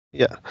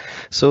Yeah,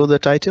 so the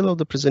title of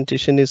the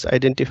presentation is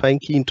Identifying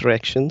Key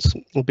Interactions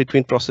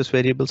Between Process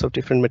Variables of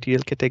Different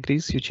Material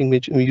Categories using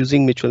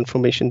Mutual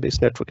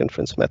Information-Based Network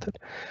Inference Method.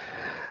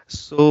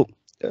 So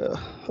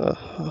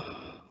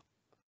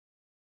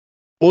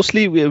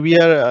mostly we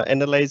are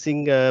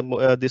analyzing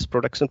this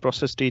production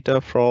process data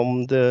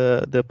from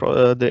the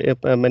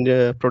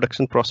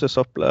production process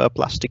of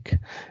plastic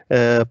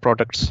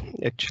products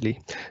actually.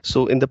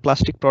 So in the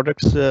plastic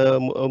products,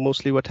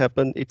 mostly what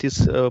happened, it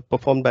is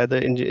performed by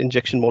the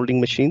injection molding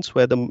machines,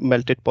 where the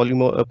melted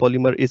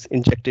polymer is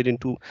injected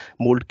into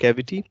mold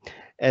cavity,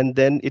 and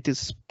then it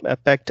is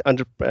packed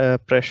under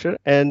pressure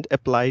and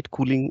applied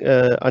cooling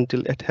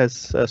until it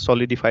has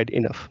solidified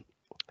enough.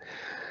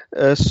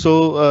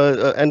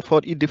 And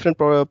for different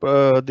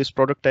these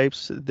product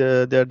types,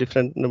 there are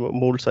different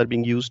molds are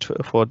being used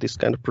for this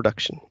kind of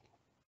production.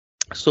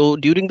 So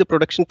during the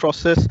production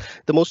process,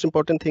 the most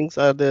important things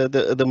are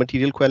the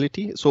material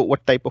quality. So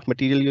what type of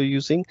material you're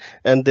using,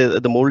 and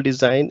the mold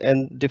design,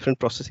 and different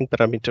processing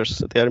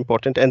parameters. They are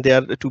important, and they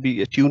are to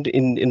be tuned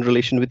in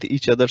relation with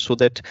each other, so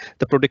that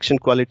the production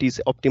quality is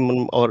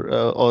optimum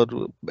or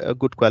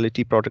good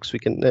quality products we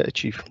can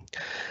achieve.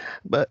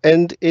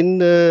 And in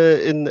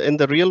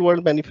the real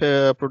world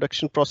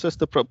production process,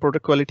 the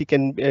product quality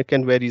can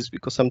varies,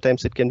 because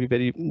sometimes it can be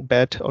very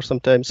bad, or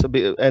sometimes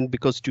and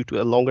because due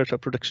to a longer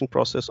production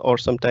process, or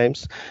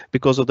sometimes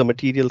because of the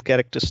material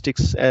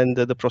characteristics and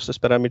the process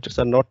parameters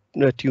are not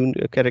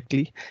tuned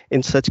correctly.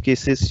 In such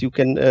cases, you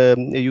can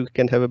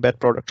have a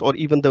bad product, or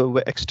even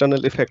the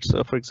external effects.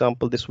 For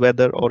example, this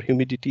weather or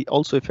humidity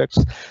also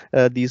affects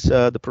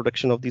the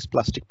production of these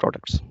plastic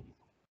products.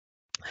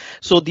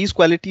 So these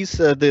qualities,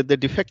 the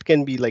defect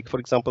can be like, for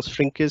example,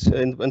 shrinkage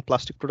in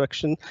plastic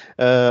production,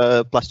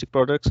 plastic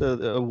products,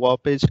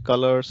 warpage,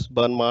 colors,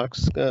 burn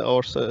marks,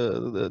 or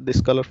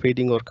this color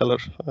fading or color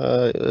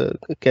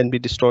can be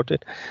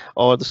distorted,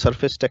 or the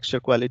surface texture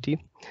quality,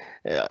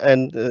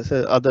 and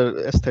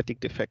other aesthetic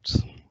defects.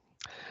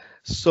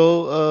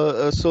 So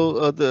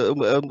the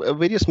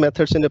various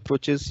methods and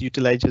approaches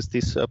utilizes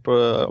this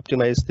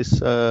optimize this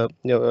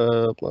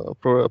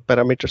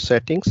parameter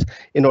settings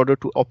in order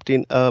to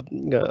obtain a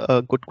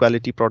good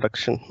quality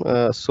production.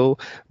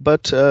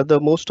 But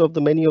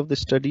many of the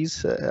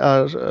studies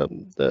are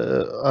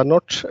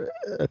not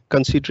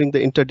considering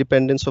the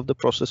interdependence of the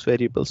process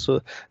variables, so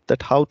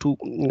that how to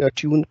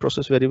tune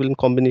process variable in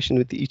combination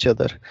with each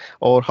other,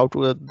 or how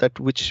to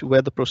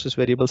where the process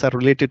variables are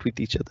related with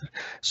each other.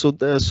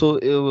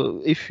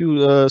 If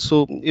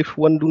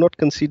one do not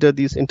consider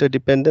these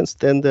interdependence,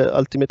 then the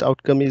ultimate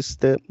outcome is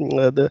the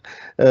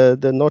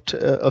not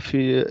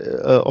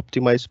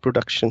optimized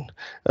production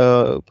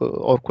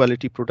or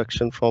quality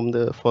production for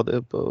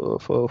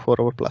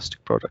our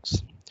plastic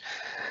products.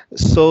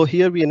 So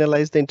here we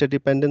analyze the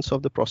interdependence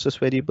of the process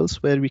variables,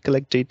 where we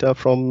collect data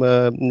from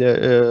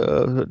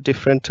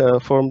different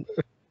from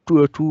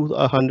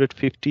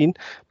 215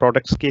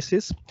 products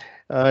cases,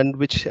 and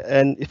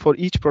for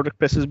each product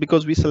process,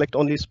 because we select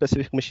only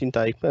specific machine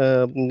type,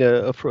 there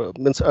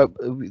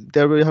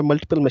we have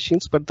multiple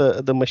machines, but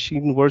the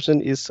machine version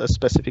is a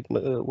specific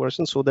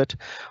version, so that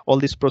all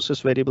these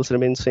process variables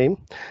remain same.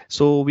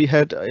 So we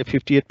had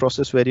 58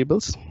 process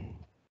variables.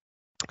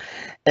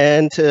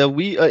 And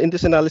in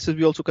this analysis,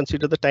 we also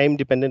consider the time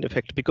dependent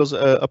effect, because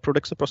a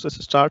production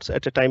process starts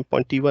at a time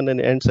point t1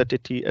 and ends at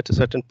a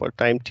certain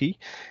time t,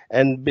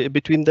 and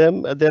between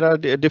them there are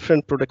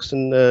different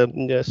production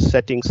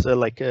settings,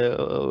 like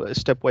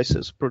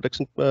stepwise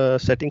production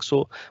settings.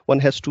 So one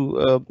has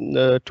to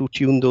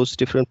tune those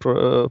different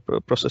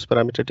process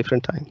parameter at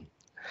different time.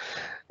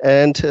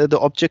 And the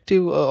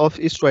objective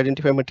is to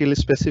identify material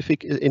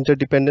specific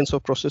interdependence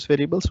of process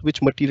variables,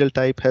 which material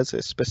type has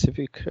a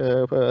specific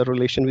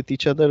relation with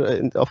each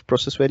other of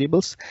process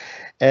variables.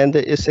 And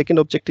the second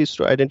objective is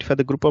to identify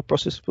the group of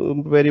process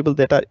variables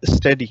that are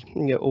steady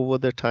over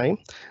the time.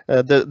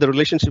 The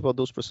relationship of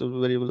those process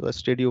variables are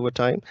steady over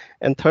time.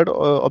 And third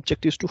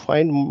objective is to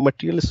find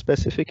material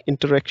specific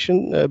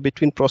interaction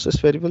between process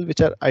variables,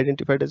 which are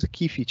identified as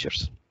key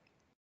features.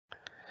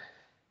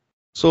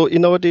 So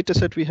in our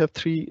dataset, we have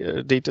three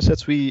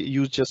datasets. We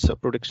use just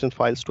production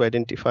files to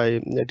identify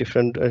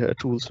different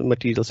tools,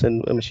 materials,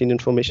 and machine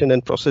information.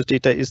 And process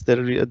data is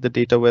the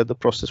data where the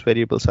process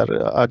variables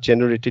are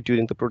generated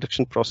during the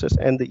production process.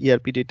 And the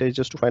ERP data is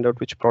just to find out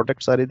which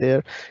products are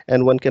there.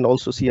 And one can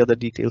also see other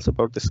details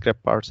about the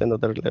scrap parts and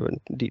other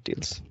relevant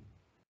details.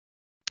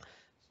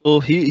 So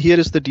here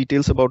is the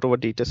details about our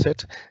data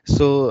set.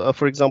 So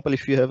for example,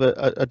 if you have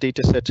a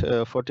data set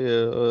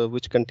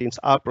which contains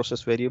R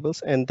process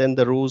variables, and then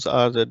the rows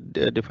are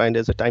defined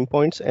as the time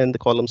points, and the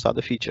columns are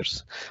the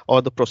features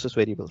or the process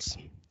variables.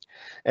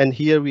 And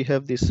here we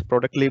have these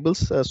product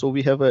labels. So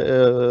we have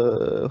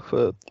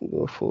for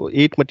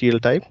 8 material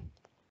type,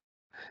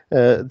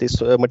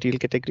 these material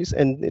categories,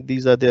 and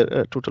these are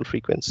their total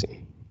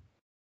frequency.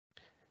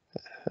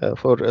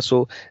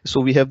 So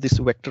we have this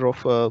vector of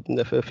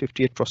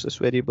 58 process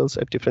variables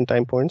at different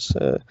time points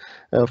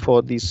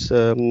for these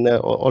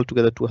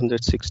altogether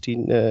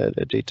 216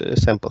 data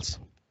samples.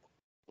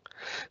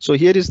 So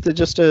here is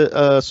just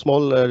a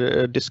small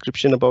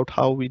description about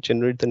how we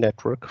generate the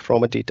network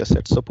from a data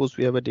set. Suppose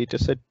we have a data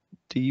set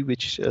D,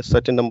 which a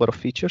certain number of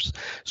features.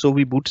 So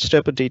we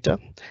bootstrap a data,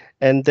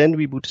 and then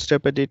we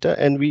bootstrap a data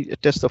and we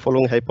test the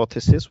following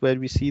hypothesis, where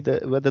we see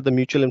whether the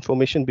mutual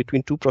information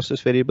between two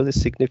process variables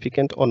is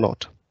significant or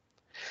not.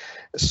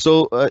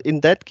 So in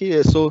that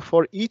case, so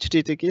for each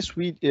data case,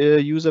 we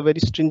use a very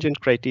stringent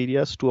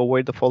criteria to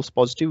avoid the false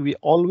positive. We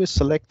always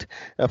select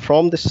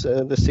from this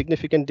the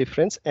significant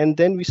difference, and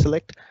then we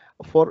select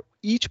for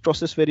each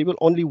process variable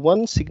only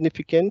one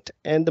significant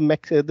and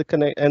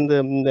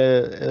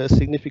the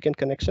significant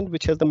connection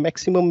which has the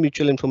maximum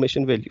mutual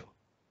information value.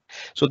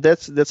 So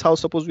that's how,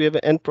 suppose we have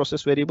an n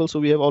process variable, so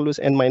we have always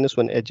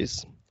n-1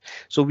 edges.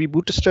 So we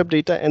bootstrap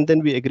data and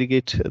then we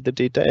aggregate the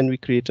data and we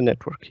create a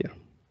network here.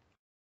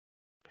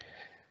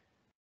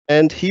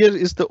 And here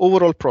is the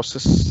overall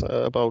process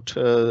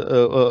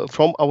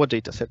from our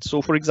data set.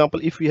 So for example,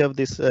 if we have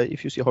this,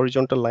 if you see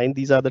horizontal line,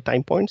 these are the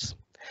time points.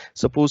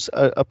 Suppose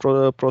a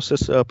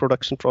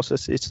production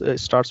process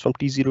starts from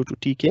T0 to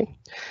Tk.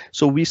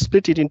 So we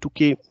split it into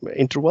K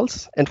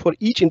intervals, and for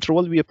each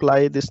interval we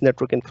apply this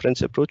network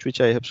inference approach,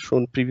 which I have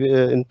shown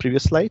in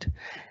previous slide,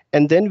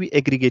 and then we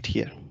aggregate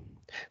here.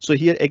 So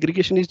here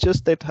aggregation is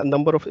just that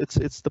number of,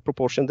 it's the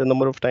proportion, the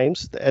number of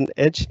times an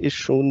edge is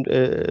shown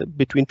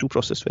between two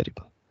process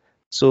variables.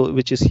 So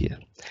which is here,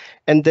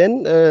 and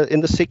then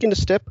in the second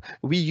step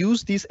we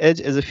use these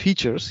edge as a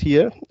features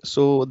here.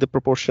 So the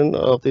proportion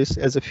of this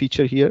as a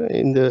feature here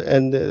in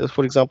the,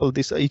 for example,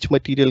 this each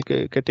material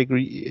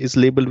category is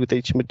labeled with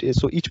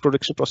so each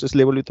production process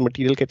labeled with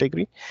material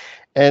category,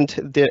 and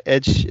their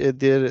edge,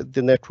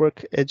 the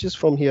network edges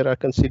from here are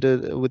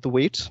considered with the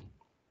weights.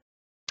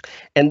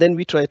 And then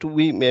we try to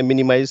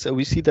minimize.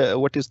 We see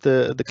what is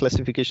the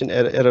classification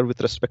error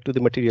with respect to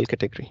the material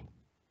category.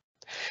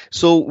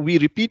 So we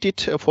repeat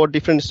it for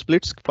different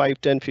splits, 5,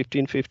 10,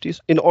 15, 50,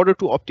 in order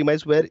to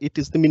optimize where it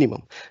is the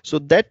minimum. So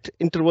that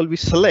interval we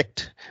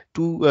select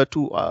to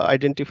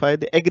identify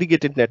the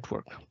aggregated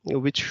network,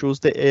 which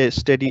shows the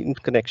steady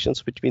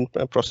connections between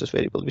process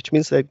variables, which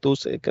means that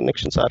those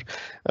connections are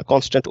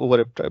constant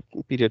over a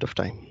period of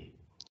time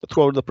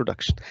throughout the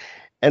production.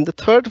 And the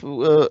third,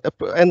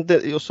 and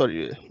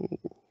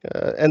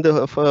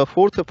the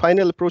fourth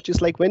final approach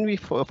is like when we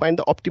find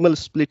the optimal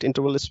split,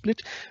 interval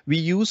split, we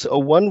use a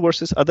one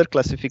versus other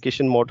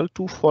classification model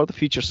for the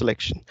feature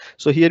selection.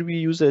 So here we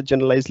use a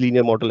generalized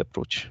linear model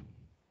approach.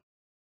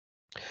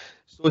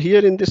 So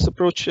here in this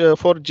approach,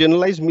 for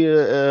generalized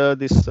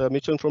this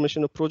mutual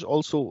information approach,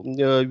 also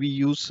we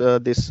use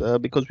this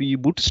because we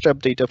bootstrap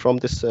data from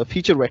this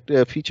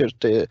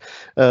the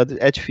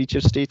edge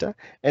features data,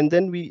 and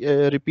then we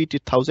repeat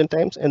it 1,000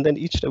 times, and then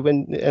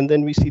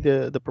then we see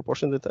the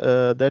proportion that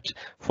that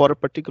for a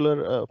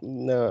particular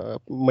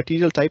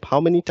material type, how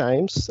many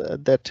times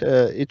that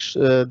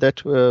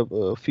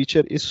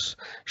feature is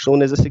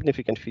shown as a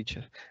significant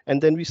feature, and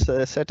then we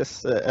set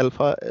as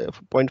alpha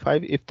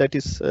 0.5. If that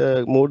is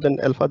more than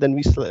alpha, then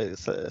we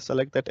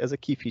select that as a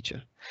key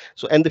feature.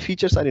 So, and the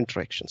features are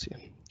interactions here.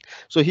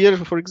 So here,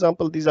 for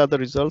example, these are the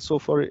results. So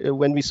for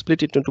when we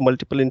split it into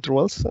multiple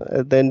intervals,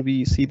 then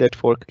we see that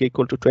for k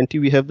equal to 20,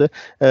 we have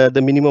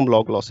the minimum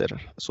log loss error.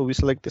 So we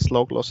select this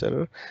log loss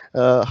error.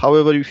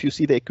 However, if you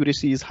see the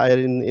accuracy is higher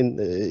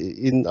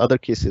in other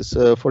cases,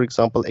 for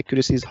example,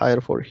 accuracy is higher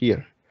for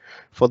here.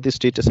 For this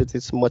data set,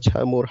 it's much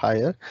more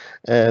higher,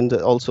 and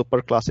also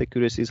per class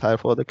accuracy is higher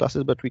for the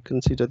classes, but we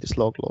consider this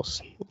log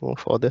loss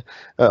for the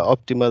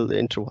optimal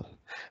interval.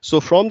 So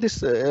from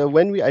this,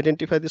 when we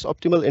identify this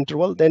optimal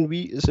interval, then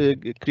we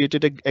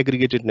created an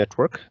aggregated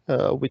network,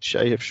 which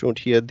I have shown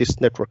here,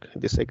 this network,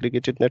 this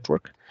aggregated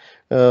network.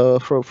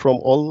 From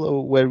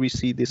all where we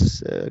see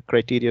this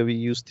criteria, we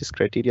use this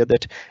criteria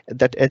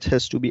that edge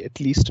has to be at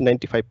least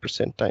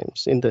 95%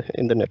 times in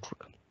the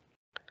network.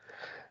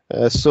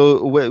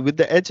 So with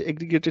the edge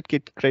aggregated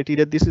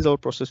criteria, this is our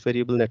process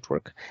variable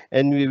network,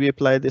 and we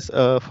apply this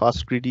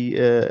fast greedy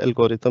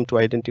algorithm to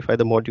identify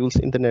the modules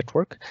in the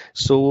network.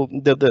 So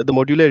the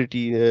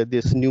modularity,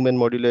 this Newman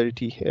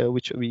modularity,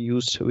 which we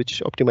used,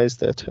 which optimized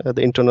that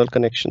the internal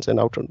connections and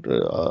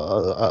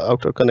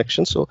outer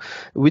connections, so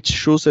which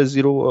shows a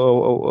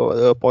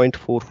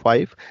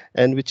 0.45,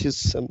 and which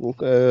is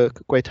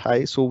quite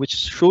high. So which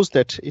shows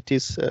that it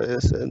is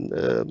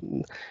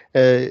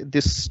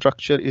this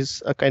structure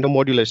is a kind of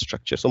modular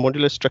structure. So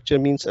modular structure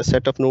means a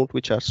set of nodes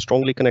which are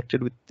strongly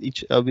connected with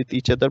each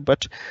other,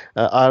 but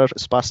are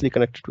sparsely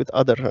connected with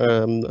other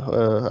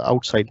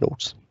outside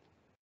nodes.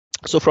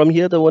 So from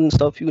here, the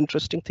few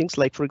interesting things,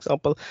 like for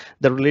example,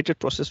 the related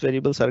process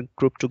variables are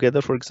grouped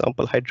together. For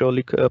example,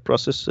 hydraulic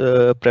process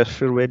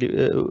pressure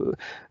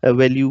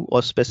value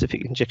or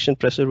specific injection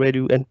pressure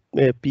value and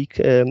peak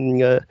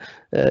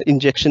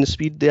injection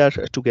speed, they are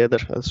together.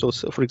 So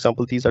for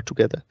example, these are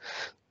together.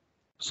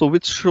 So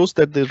which shows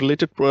that the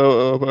related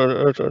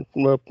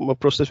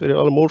process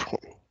variables are more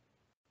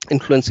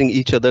influencing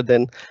each other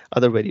than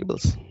other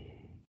variables.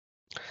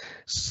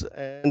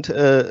 And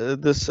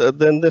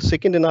then the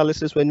second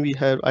analysis, when we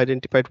have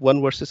identified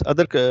one versus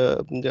other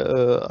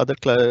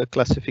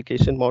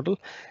classification model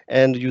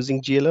and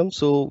using GLM,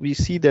 so we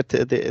see that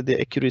the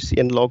accuracy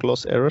and log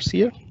loss errors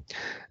here.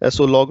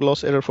 So log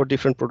loss error for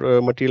different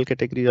material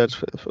categories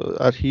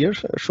are here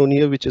shown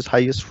here, which is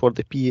highest for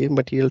the PA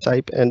material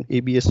type and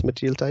ABS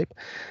material type.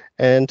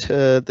 And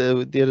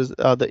there is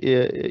the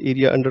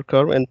area under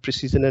curve and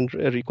precision and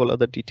recall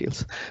other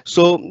details.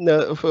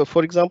 So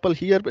for example,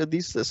 here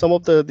some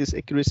of this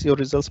accuracy or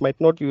results might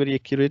not be very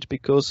accurate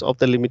because of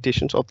the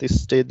limitations of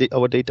this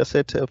our data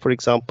set. For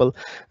example,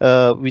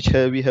 we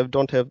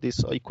don't have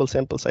this equal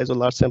sample size or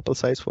large sample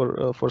size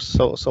for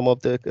some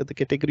of the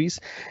categories,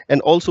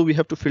 and also we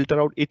have to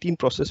filter out 18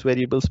 process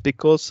variables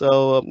because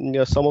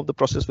some of the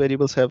process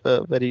variables have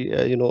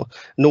very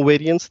no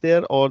variance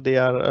there, or they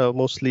are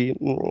mostly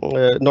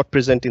not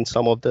present in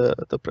some of the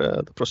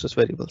process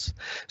variables.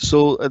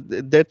 So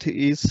that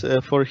is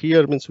for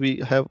here means we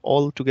have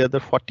all together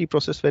 40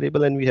 process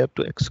variable and we have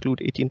to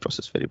exclude 18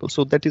 process variables.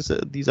 So that is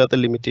these are the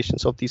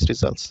limitations of these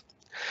results.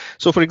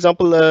 So for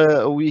example,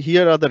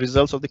 here are the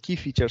results of the key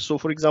features. So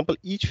for example,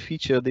 each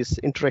feature, this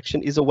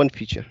interaction is a one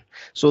feature.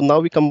 So now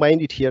we combine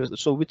it here,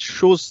 so which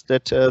shows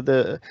that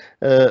the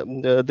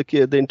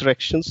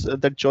interactions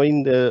that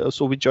join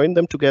so we join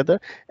them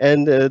together,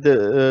 and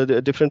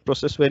the different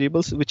process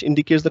variables, which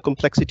indicates the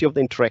complexity of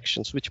the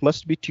interactions, which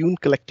must be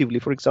tuned collectively.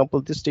 For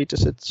example, this data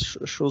set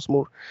shows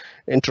more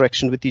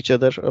interaction with each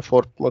other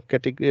for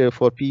category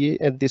for PA,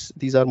 and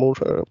these are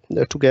more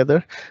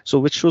together. So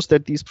which shows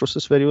that these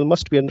process variables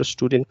must be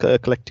understood in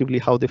collectively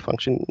how they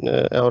function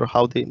or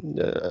how they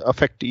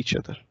affect each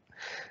other.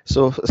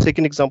 So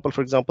second example,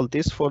 for example,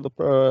 this for the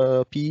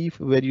PE,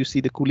 where you see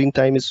the cooling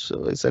time is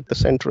at the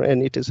center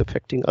and it is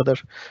affecting other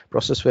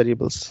process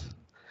variables.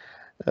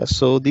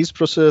 So these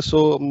process.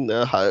 So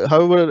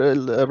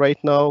however, right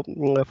now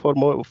for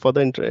more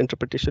further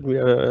interpretation, we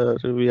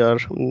are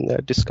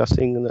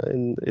discussing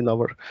in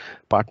our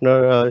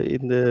partner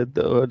in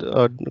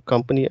the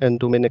company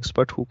and domain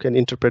expert who can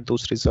interpret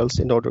those results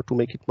in order to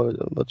make it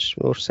much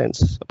more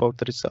sense about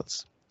the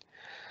results.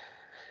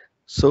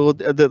 So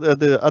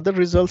the other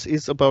results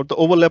is about the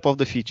overlap of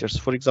the features.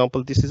 For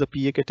example, this is a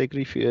PA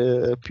category,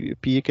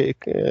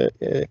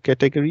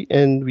 category,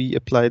 and we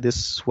apply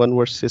this one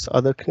versus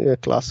other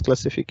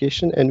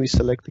classification, and we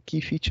select the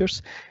key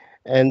features,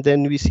 and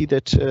then we see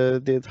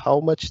that how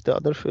much the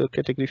other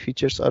category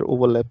features are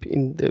overlap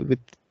with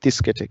this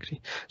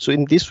category. So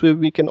in this way,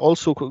 we can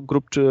also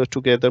group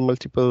together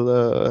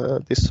multiple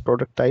these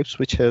product types,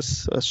 which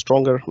has a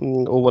stronger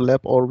overlap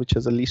or which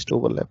has a least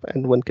overlap,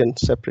 and one can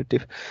separate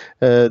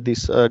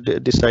this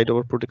decide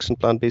our production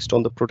plan based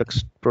on the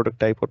product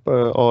type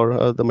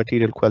or the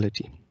material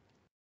quality.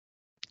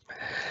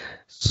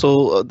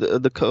 So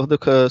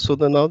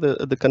now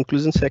the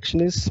conclusion section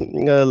is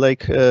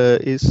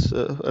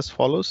as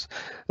follows.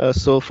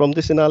 So from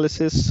this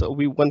analysis,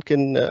 one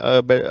can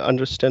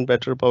understand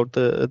better about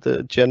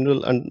the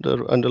general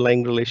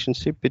underlying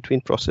relationship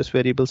between process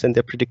variables and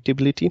their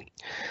predictability,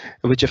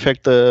 which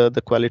affect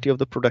the quality of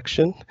the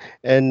production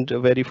and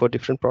vary for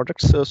different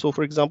products. So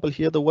for example,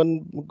 here the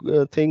one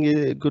good thing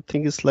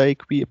is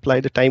like we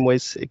apply the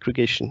time-wise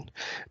aggregation,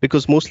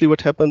 because mostly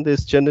what happened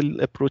is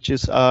general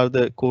approaches are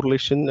the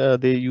correlation.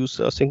 They use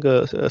a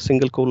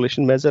single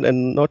correlation measure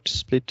and not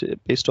split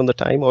based on the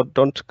time, or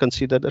don't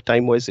consider the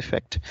time-wise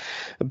effect,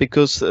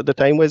 because the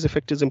time-wise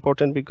effect is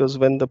important, because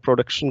when the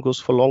production goes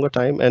for longer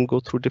time and go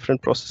through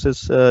different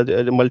processes,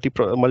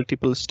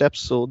 multiple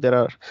steps, so there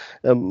are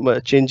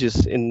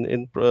changes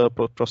in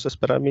process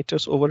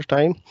parameters over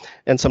time,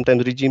 and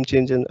sometimes regime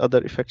change and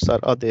other effects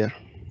are there.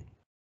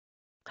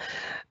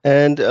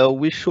 And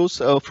we shows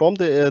from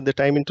the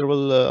time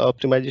interval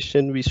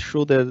optimization, we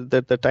show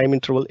that the time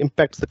interval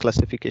impacts the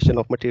classification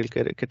of material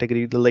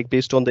category. Like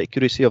based on the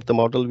accuracy of the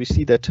model, we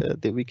see that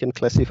we can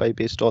classify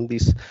based on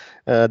this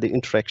the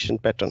interaction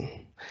pattern.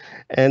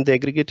 And the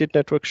aggregated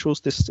network shows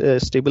this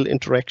stable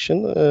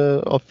interaction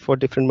for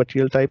different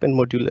material type and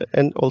module,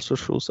 and also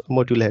shows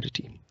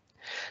modularity.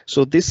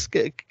 So this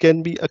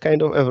can be a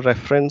kind of a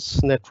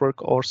reference network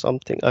or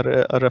something.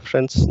 A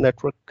reference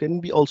network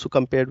can be also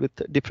compared with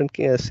different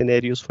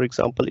scenarios. For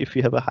example, if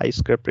you have a high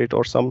scrap rate,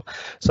 or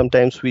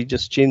sometimes we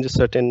just change a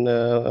certain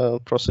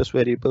process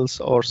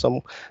variables, or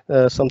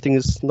something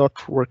is not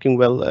working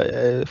well.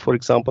 For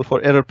example,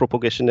 for error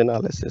propagation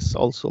analysis,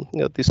 also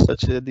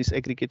this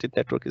aggregated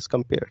network is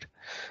compared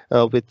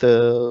with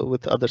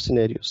other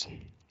scenarios.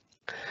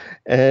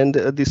 And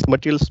these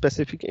material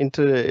specific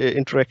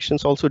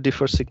interactions also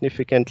differ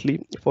significantly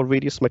for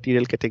various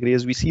material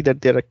categories. We see that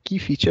there are key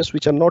features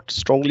which are not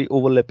strongly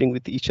overlapping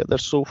with each other.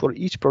 So for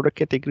each product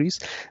categories,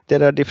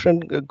 there are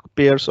different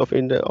pairs of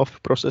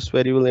process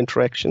variable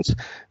interactions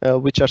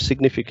which are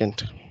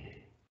significant.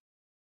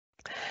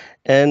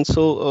 And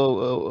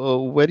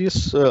so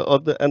various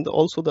and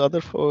also the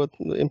other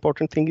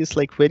important thing is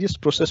like various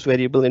process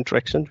variable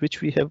interactions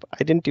which we have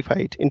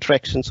identified,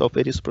 interactions of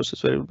various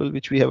process variable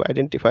which we have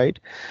identified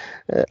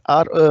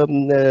are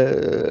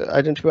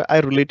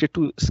related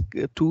to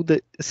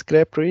the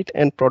scrap rate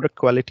and product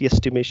quality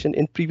estimation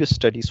in previous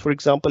studies. For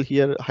example,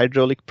 here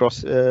hydraulic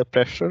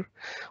pressure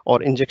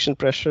or injection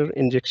pressure,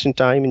 injection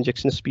time,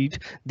 injection speed.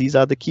 These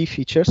are the key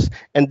features,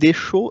 and they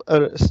show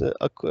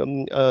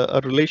a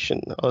relation,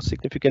 a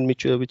significant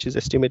mutual, which is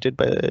estimated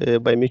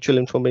by mutual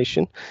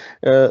information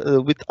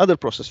with other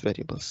process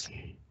variables.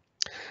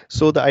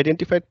 So the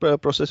identified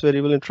process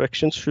variable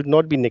interactions should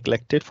not be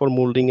neglected for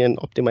molding and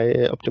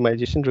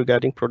optimization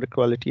regarding product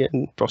quality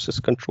and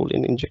process control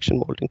in injection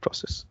molding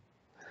process.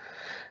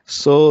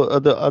 So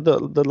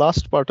the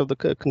last part of the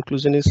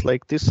conclusion is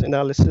like this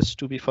analysis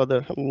to be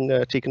further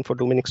taken for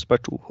domain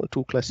expert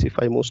to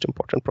classify most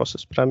important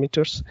process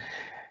parameters.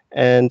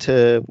 And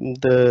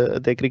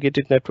the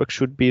aggregated network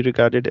should be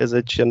regarded as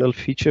a general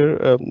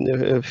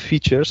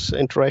features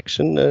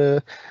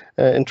interaction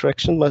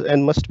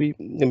and must be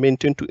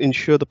maintained to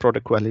ensure the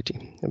product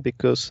quality,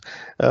 because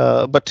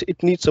but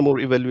it needs some more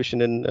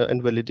evaluation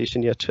and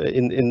validation yet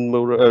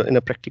in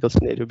a practical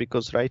scenario,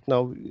 because right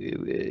now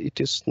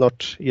it is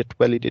not yet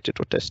validated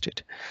or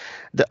tested.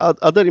 The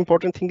other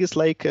important thing is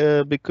like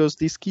because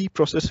these key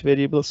process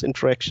variables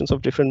interactions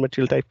of different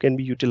material type can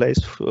be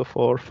utilized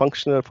for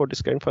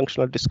describing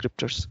functional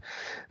descriptors,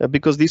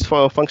 because these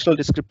functional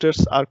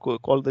descriptors are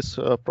called this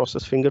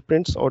process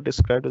fingerprints or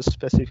described as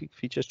specific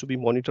features to be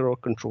monitored or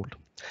controlled.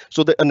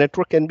 So a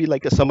network can be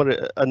like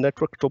a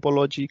network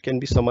topology can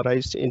be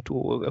summarized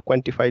into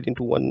quantified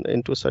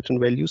into certain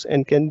values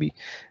and can be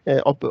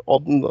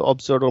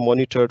observed or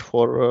monitored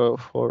for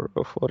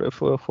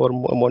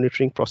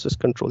monitoring process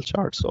control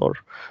charts or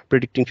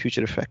predicting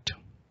future effect.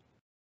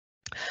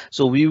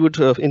 So we would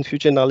in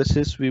future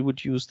analysis we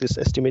would use this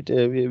estimate,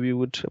 we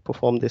would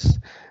perform this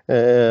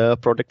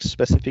product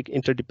specific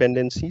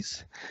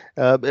interdependencies,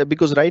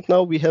 because right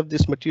now we have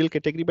this material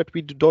category, but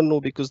we don't know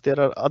because there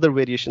are other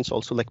variations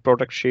also, like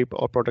product shape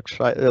or product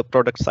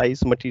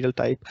size, material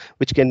type,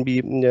 which can be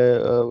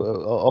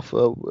of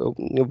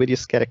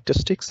various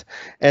characteristics.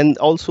 And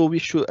also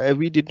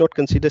we did not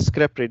consider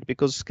scrap rate,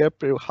 because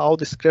how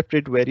the scrap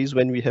rate varies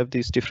when we have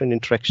these different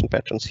interaction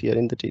patterns here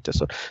in the data.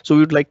 So we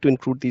would like to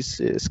include these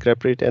scrap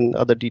rate and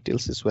other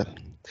details as well.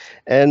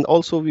 And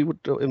also we would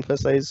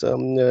emphasize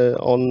on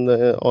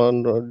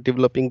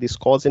developing this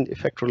cause and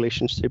effect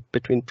relationship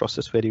between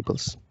process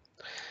variables,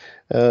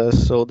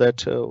 so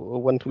that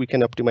we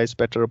can optimize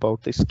better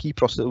about this key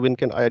process, we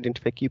can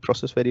identify key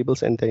process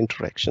variables and the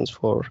interactions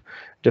for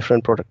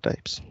different product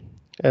types,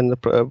 and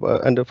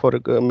for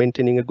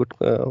maintaining a good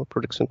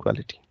production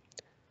quality.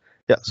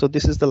 Yeah, so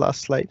this is the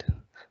last slide.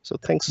 So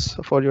thanks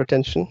for your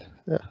attention.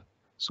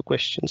 So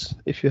questions,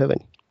 if you have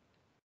any.